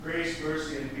Grace,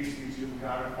 mercy, and peace be to you from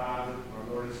God our Father,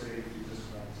 our Lord and Savior, Jesus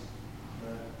Christ.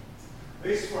 Amen. The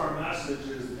basis for our message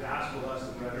is the gospel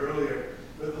lesson we read earlier,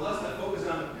 but the lesson that focuses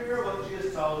on the parable that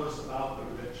Jesus told us about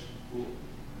the rich fool.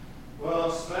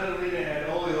 Well, Sven and Lena had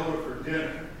Ole over for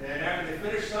dinner, and after they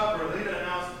finished supper, Lena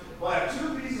announced, well, I have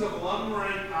 2 pieces of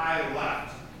lumbering pie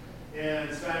left.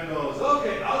 And Sven goes,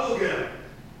 okay, I'll go get them.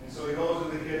 And so he goes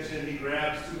to the kitchen, he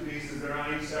grabs 2 pieces, they're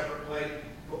on each separate plate,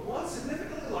 but one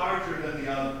significantly larger than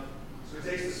the other. So he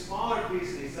takes the smaller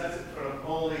piece and he sets it in front of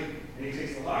Ole, and he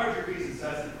takes the larger piece and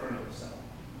sets it in front of himself.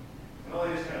 And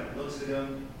Ole just kind of looks at him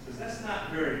and says, that's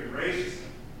not very gracious.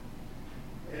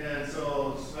 And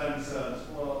so Sven says,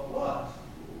 well, what?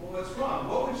 Well, what's wrong?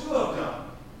 What would you have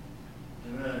done?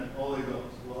 And then Ole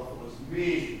goes, well, if it was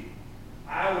me,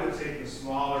 I would have taken the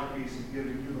smaller piece and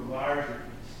given you the larger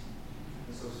piece.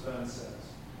 And so Sven says,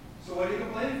 so what are you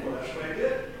complaining for? That's what I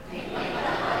did.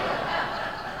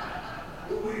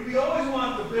 We always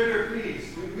want the bigger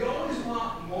piece. We always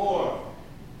want more.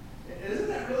 And isn't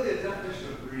that really a definition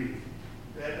of greed?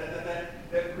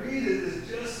 That greed is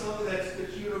just something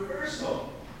that's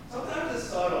universal. Sometimes it's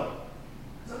subtle.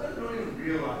 Sometimes we don't even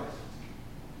realize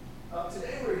it.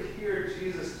 Today we're here,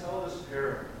 Jesus tells us a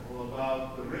parable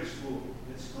about the rich fool.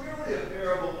 It's clearly a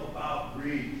parable about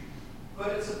greed.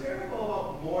 But it's a parable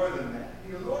about more than that.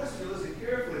 You'll notice if you listen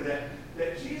carefully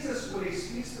that Jesus, when he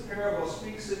speaks the parable,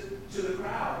 speaks it to the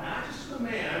crowd, not just to the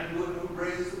man who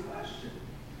raises the question.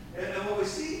 And what we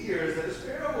see here is that this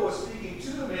parable is speaking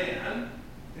to the man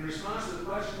in response to the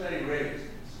question that he raises.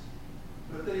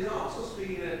 But that he's also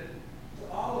speaking it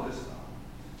to all of his followers.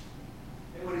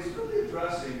 And what he's really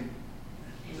addressing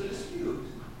is a dispute.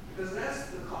 Because that's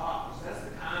the cause, that's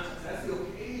the context, that's the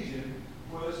occasion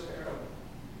for this parable.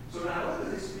 So not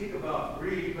only does he speak about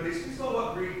greed, but he speaks about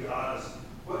what greed does,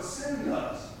 what sin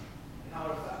does, and how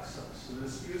it affects us, the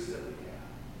disputes that we have.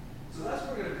 So that's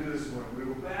what we're going to do this morning. We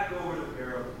go back over the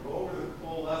parable, go over the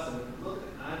whole lesson, and look at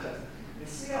the context, and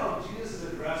see how Jesus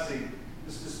is addressing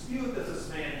this dispute that this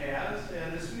man has,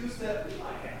 and disputes that we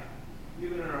might have,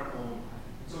 even in our own life.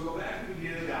 So we'll go back to the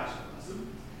beginning of the gospel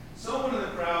lesson. Someone in the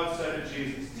crowd said to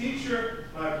Jesus, Teacher,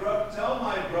 tell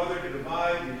my brother to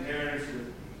divide the inheritance with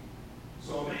me.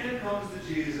 So a man comes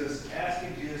to Jesus,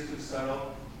 asking Jesus to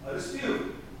settle a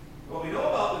dispute. What we know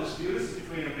about the dispute is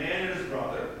between a man and his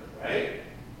brother, right?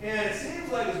 And it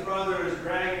seems like his brother is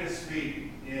dragging his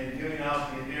feet in giving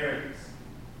out the inheritance.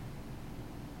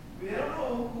 We don't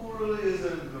know who really is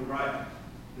in the right.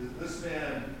 Is this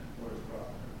man or his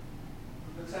brother?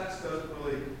 The text doesn't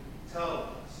really tell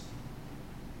us.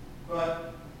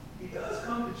 But he does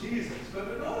come to Jesus.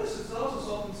 But notice it's also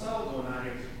something subtle going on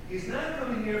here. He's not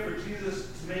coming here for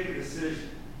Jesus to make a decision,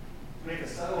 to make a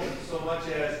settlement, so much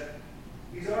as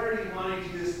he's already wanting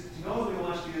Jesus, he knows what he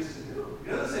wants Jesus to do.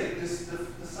 He doesn't say,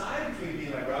 decide between me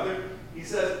and my brother. He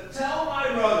says, tell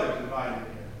my brother to divide the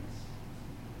inheritance.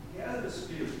 He has a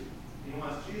dispute. He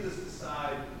wants Jesus to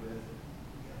side with him.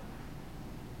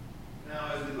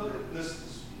 Now, as we look at this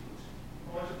dispute,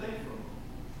 I want you to think for a moment.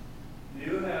 Do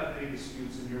you have any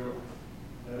disputes in your life?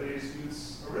 Have any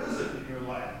disputes arisen in your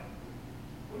life?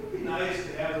 Wouldn't it be nice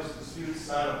to have those disputes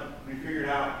settled, be figured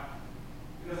out?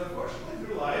 Because unfortunately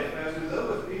through life, as we live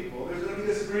with people, there's going to be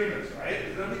disagreements, right?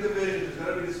 There's going to be divisions, there's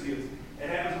going to be disputes. It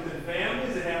happens within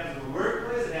families, it happens in the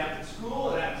workplace, it happens in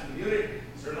school, it happens in the community, it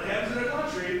certainly happens in our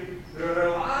country. There are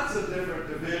lots of different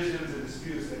divisions and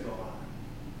disputes that go on.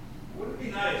 Wouldn't it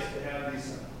be nice to have these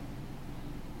settled?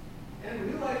 And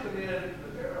we like the man in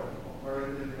the parable, or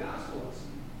in the gospel lesson.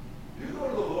 You go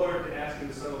to the Lord to ask him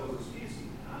to settle those disputes.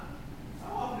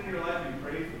 How often in your life do you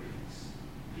pray for peace?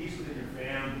 Peace within your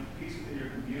family, peace within your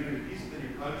community, peace within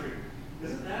your country.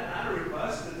 Isn't that not a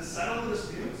request to settle the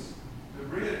disputes? To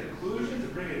bring a conclusion, to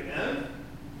bring an end?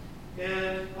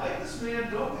 And like this man,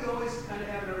 don't we always kind of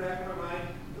have in the back of our mind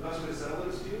the best way to settle a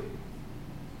dispute?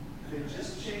 If you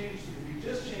just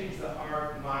change the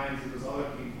heart and minds of those other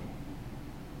people,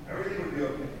 everything would be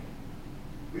okay.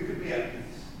 We could be at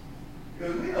peace.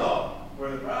 Because we know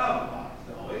where the problem lies,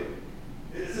 don't we?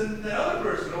 It's in that other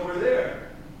person over there.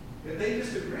 If they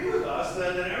disagree with us,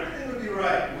 then everything would be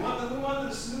right. We want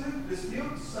the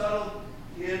dispute settled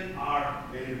in our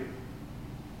favor.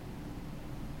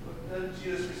 But then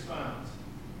Jesus responds.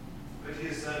 But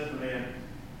Jesus said to the man,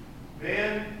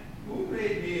 Man, who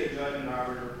made me a judge and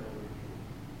arbiter over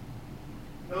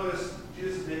you? Notice,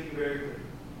 Jesus is making very clear.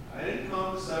 I didn't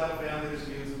come to settle family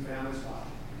disputes and family spots.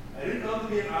 I didn't come to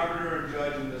be an arbiter and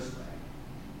judge in this way.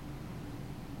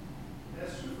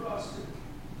 That's true for us too.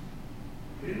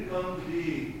 We didn't come to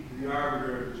be the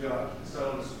arbiter or the judge to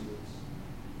settle disputes.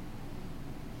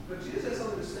 But Jesus has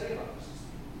something to say about this.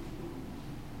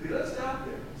 Let's stop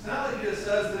there. It's not like he just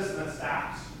says this and then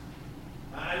stops.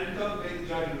 I didn't come to make the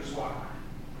judgment just walk.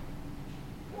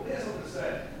 Well, he has something to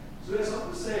say. So he has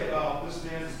something to say about this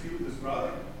man's dispute with his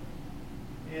brother.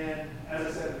 And as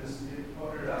I said in this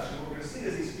introduction, what we're going to see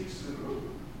is he speaks to the group,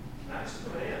 not just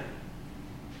the man.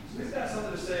 So he's got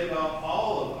something to say about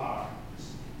all of our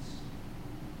disputes.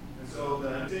 And so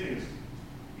then continues.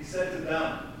 He said to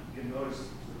them, you can notice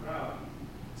the crowd,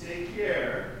 take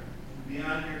care and be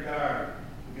on your guard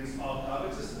against all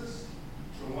covetousness,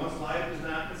 for one's life does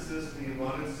not consist in the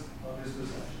abundance of his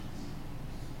possessions.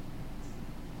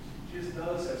 Jesus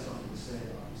does have something to say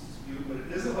about this dispute, but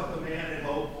it isn't what the man had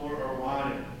hoped for or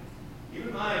wanted. Keep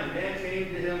in mind, the man came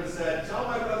to him and said, tell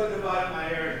my brother to divide my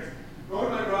inheritance. Go to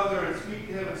my brother and speak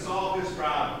to him and solve his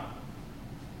problem.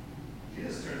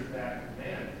 Jesus turns back to the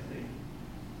man, doesn't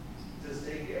he? He says,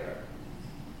 take care.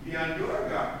 Be on your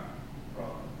guard for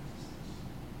all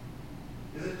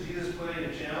covetousness. Isn't Jesus putting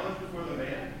a challenge before the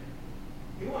man?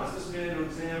 He wants this man to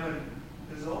examine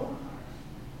his own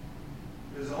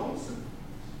heart, his own sinfulness,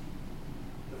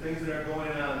 the things that are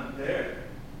going on there.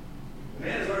 The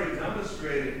man has already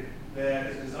demonstrated that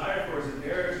his desire for his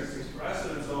inheritance takes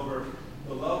precedence over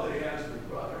the love that he has for his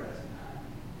brother, has he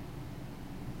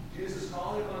not? Jesus is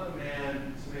calling upon the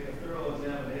man to make a thorough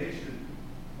examination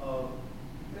of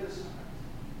his heart.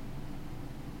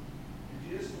 And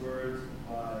Jesus' words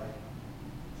apply to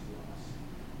us.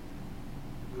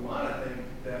 We want to think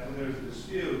that when there's a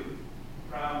dispute,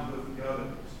 problems with the other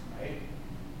person, right?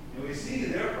 And we see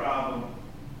their problem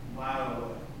a mile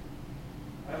away.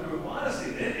 That's what we want to see.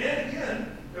 And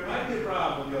again, there might be a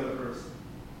problem with the other person.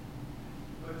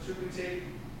 But should we take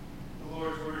the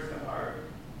Lord's words to heart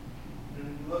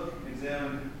and look and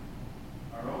examine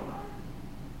our own heart?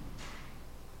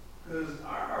 Because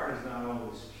our heart is not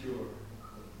always pure and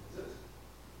clean, is it?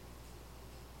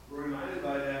 We're reminded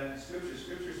by that in Scripture.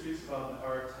 Scripture speaks about the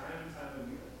heart time and time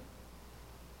again.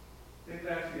 Think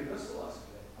back to the epistle lesson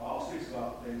today. Paul speaks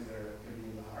about things that can be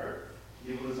in the heart.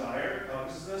 Evil desire,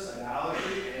 covetousness,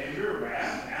 idolatry, anger,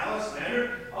 wrath, malice,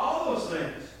 slander, all those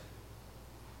things.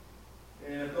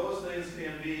 And if those things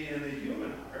can be in the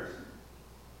human heart,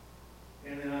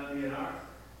 can they not be in our heart?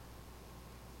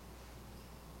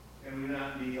 Can we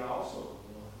not be also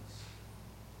the ones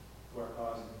who are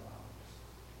causing problems?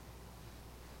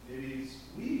 Maybe it's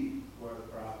we who are the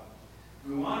problem. If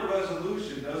we want a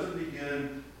resolution, it doesn't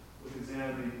begin with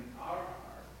examining our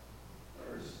heart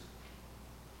first.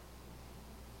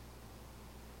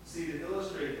 See, to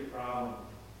illustrate the problem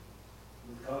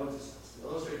with covetousness, to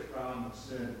illustrate the problem with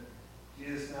sin,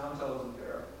 Jesus now tells a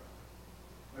parable.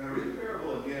 I'm going to read the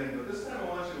parable again, but this time I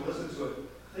want you to listen to it,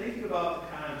 thinking about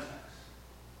the context.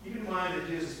 Keep in mind that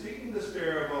Jesus is speaking this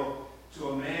parable to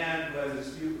a man who has a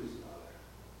dispute with his brother.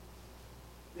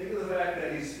 Think of the fact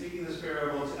that he's speaking this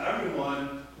parable to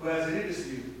everyone who has any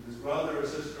dispute with his brother or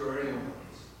sister or anyone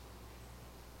else.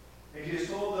 And Jesus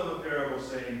told them a parable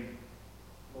saying,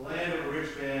 the land of a rich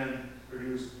man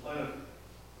produced plentifully.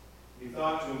 He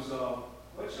thought to himself,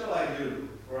 what shall I do?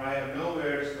 For I have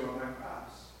nowhere to store my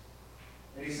crops.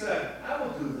 And he said, I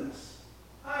will do this.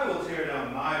 I will tear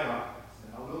down my barns,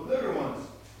 and I'll build bigger ones.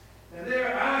 And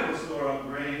there I will store up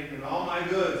grain and all my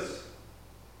goods.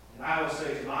 And I will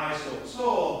say to my soul,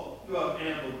 soul, you have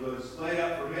ample goods laid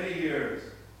up for many years.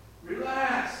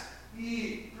 Relax,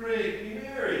 eat, drink, be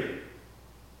merry.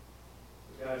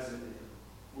 But God said to him,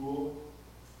 fool,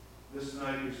 this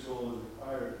night your soul is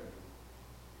required.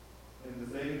 And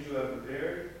the things you have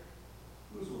prepared,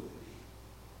 whose will it be?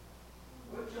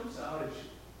 What jumps out at you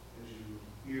as you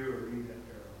hear or read that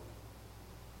parable?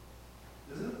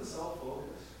 Isn't it the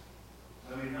self-focus?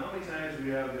 I mean, how many times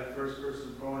we have that first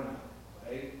person pronoun,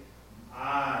 right?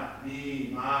 I,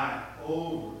 me, my,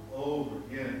 over and over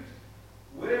again.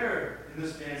 Where in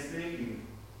this man's thinking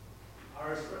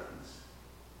are his friends?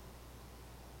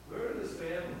 Where is his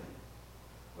family?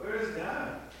 Where is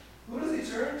God? Who does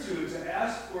he turn to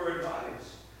ask for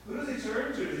advice? Who does he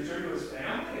turn to? Does he turn to his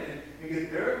family and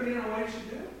get their opinion on what he should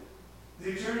do?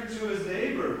 Does he turn to his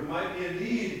neighbor who might be in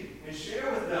need and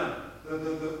share with them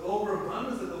the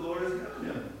overabundance that the Lord has given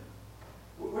him?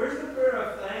 Where's the prayer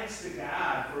of thanks to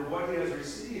God for what he has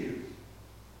received?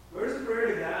 Where's the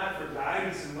prayer to God for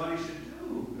guidance in what he should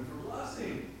do and for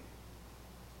blessing?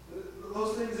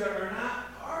 Those things are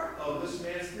not part of this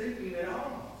man's thinking at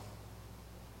all.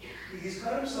 He's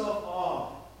cut himself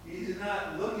off. He's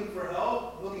not looking for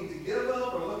help, looking to give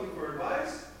help, or looking for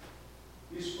advice.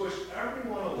 He's pushed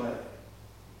everyone away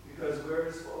because where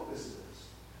his focus is,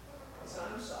 it's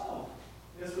on himself,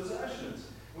 his possessions.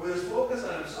 Where there's focus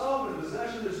on himself and his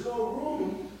possessions, there's no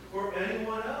room for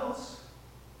anyone else.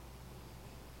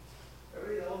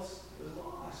 Everybody else is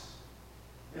lost.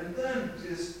 And then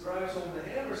Jesus drives home the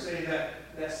hammer saying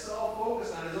that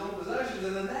self-focus on his own possessions,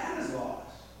 and then that is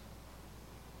lost.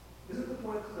 Isn't the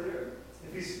point clear?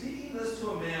 If he's speaking this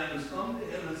to a man who's come to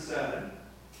him and said,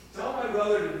 tell my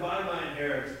brother to divide my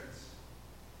inheritance,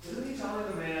 isn't he telling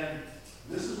the man,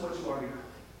 this is what you are becoming?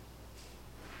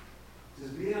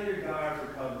 Just be on your guard for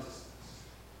covetousness.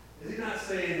 Is he not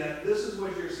saying that this is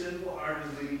what your sinful heart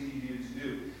is leading you to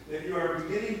do? That you are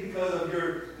beginning because of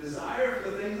your desire for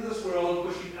the things of this world,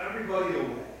 pushing everybody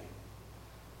away.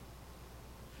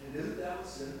 And isn't that what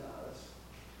sin does?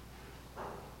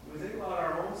 When we think about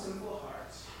our own sinful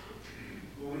hearts,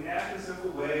 when we act in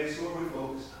sinful ways, who are we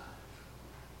focused on?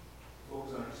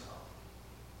 Focus on ourselves.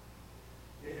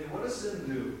 And what does sin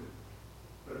do?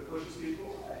 But it pushes people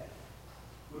away.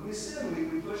 When we sin,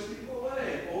 we push people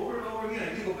away over and over again.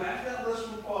 If you go back to that list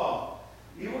from Paul,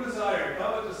 evil desire,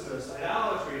 covetousness,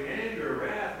 idolatry, anger,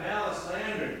 wrath, malice,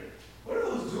 slander. What do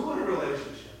those do in a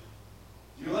relationship?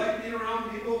 Do you like being around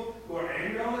people who are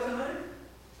angry all the time?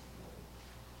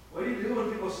 What do you do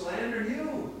when people slander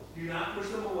you? Do you not push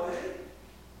them away?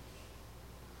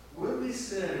 When we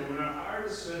sin and when our heart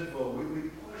is sinful, we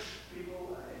push people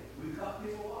away. We cut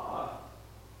people off.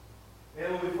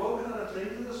 And when we focus on the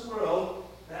things of this world,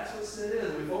 that's what sin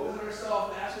is. When we focus on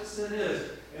ourselves, that's what sin is.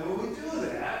 And when we do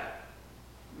that,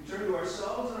 we turn to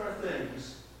ourselves and our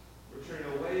things. We're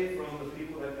turning away from the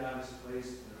people that God has placed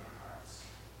in our hearts.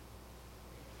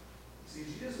 See,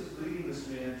 Jesus is leading this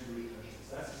man to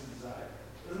repentance. That's his desire.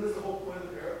 Isn't this the whole point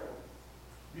of the parable?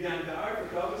 Be on guard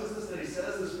for covetousness that he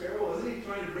says in this parable. Isn't he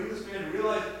trying to bring this man to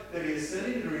realize that he is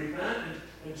sinning, to repent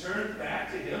and turn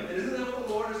back to him? And isn't that what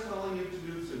the Lord is telling you to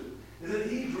do too?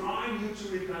 Isn't he drawing you to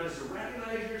repentance, to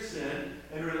recognize your sin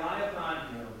and rely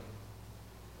upon him?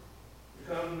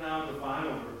 We come now to the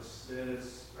final verse, and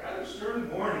it's rather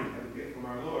stern warning that we get from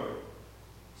our Lord.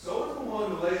 So is the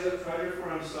one who lays up treasure for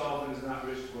himself and is not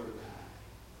rich toward God.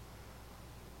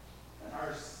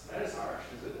 That is harsh,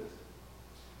 isn't it?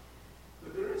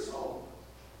 But there is hope.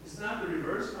 Is not the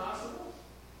reverse possible?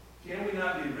 Can we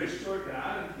not be rich toward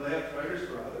God and lay up treasures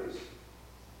for others?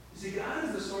 You see, God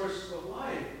is the source of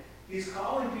life. He's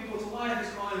calling people to life.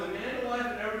 He's calling the man to life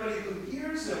and everybody who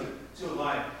hears him to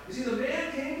life. You see, the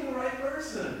man came to the right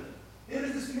person. In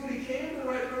his dispute, he came to the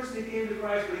right person. He came to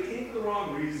Christ, but he came for the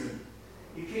wrong reason.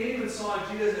 He came and saw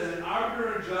Jesus as an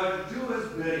arbiter and judge, do his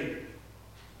bidding.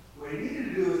 What he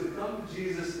needed to do is to come to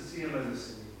Jesus and see him as a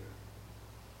Savior.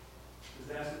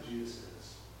 Because that's what Jesus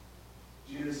is.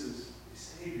 Jesus is a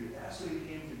Savior. That's what he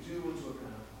came to do and to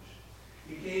accomplish.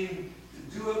 He came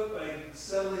to do it by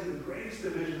settling the greatest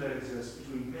division that exists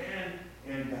between man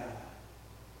and God.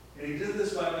 And he did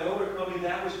this by overcoming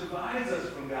that which divides us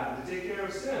from God, to take care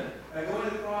of sin, by going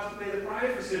to the cross to pay the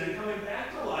price for sin, and coming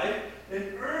back to life and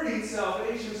earning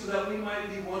salvation so that we might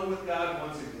be one with God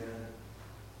once again.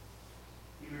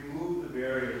 He removed the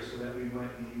barriers so that we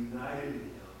might be united in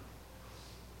him.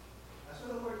 That's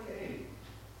why the Lord came.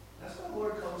 That's why the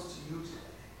Lord comes to you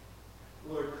today.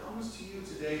 The Lord comes to you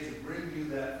today to bring you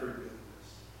that forgiveness.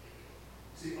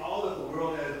 See, all that the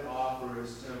world has to offer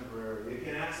is temporary. It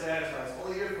cannot satisfy. It's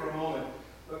only here for a moment.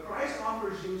 But Christ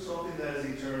offers you something that is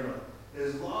eternal.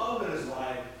 His love and his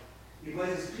life. He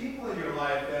places people in your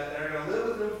life that are going to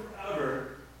live with him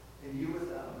forever, and you with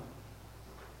them.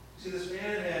 See, this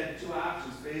man had two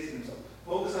options facing himself.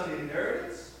 Focus on the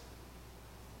inheritance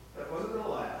that wasn't going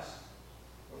to last,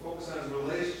 or focus on his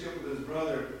relationship with his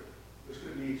brother, which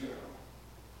could be eternal.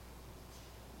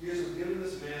 Jesus was giving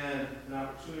this man an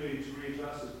opportunity to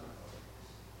readjust his priorities.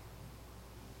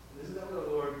 And isn't that what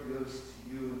the Lord gives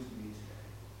to you and to me today?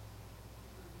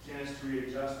 A chance to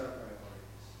readjust our priorities.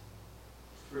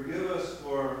 Forgive us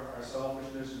for our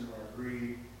selfishness and our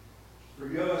greed.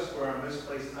 Forgive us for our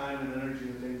misplaced time and energy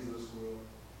in things of this world.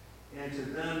 And to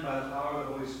then, by the power of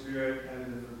the Holy Spirit, having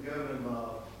to forgive and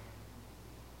love,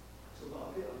 to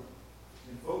love him.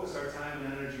 And focus our time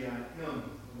and energy on him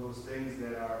and those things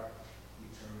that are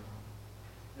eternal.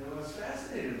 And what's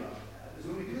fascinating about that is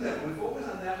when we do that, when we focus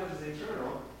on that which is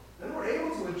eternal, then we're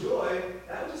able to enjoy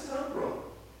that which is temporal.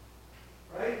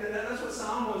 Right? And that's what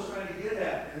Solomon was trying to get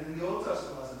at in the Old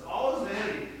Testament lessons. All is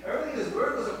vanity. Everything is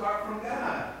worthless apart from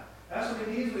God. That's what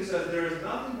he means when he says, there is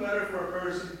nothing better for a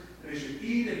person than he should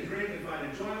eat and drink and find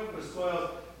enjoyment from his toils.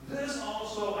 This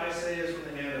also, I say, is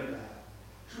from the hand of God.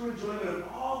 True enjoyment of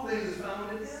all things is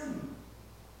found in him.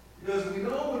 Because we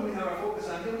know when we have our focus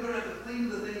on him, we don't have to cling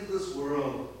to the things of this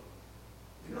world.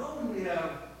 We know when we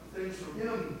have the things from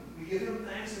him, we give him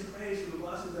thanks and praise for the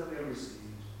blessings that we have received.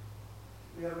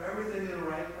 We have everything in the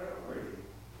right priority.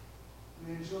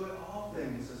 We enjoy all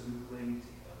things as we cling to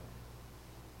him.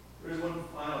 There's one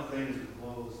final thing as we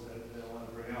close that I want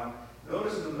to bring out.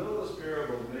 Notice in the middle of this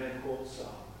parable, the man quotes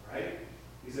Solomon, right?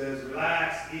 He says,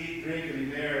 relax, eat, drink, and be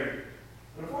merry.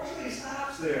 But unfortunately, he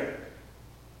stops there.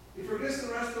 He forgets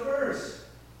the rest of the verse.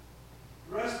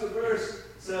 The rest of the verse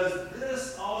says,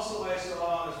 this also I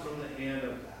saw is from the hand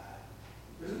of God.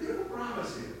 There's a beautiful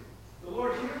promise here. The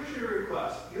Lord hears your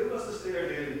request. Give us this day our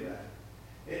daily bread.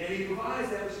 And he provides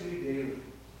that which we need daily.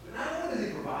 But not only does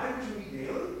he provide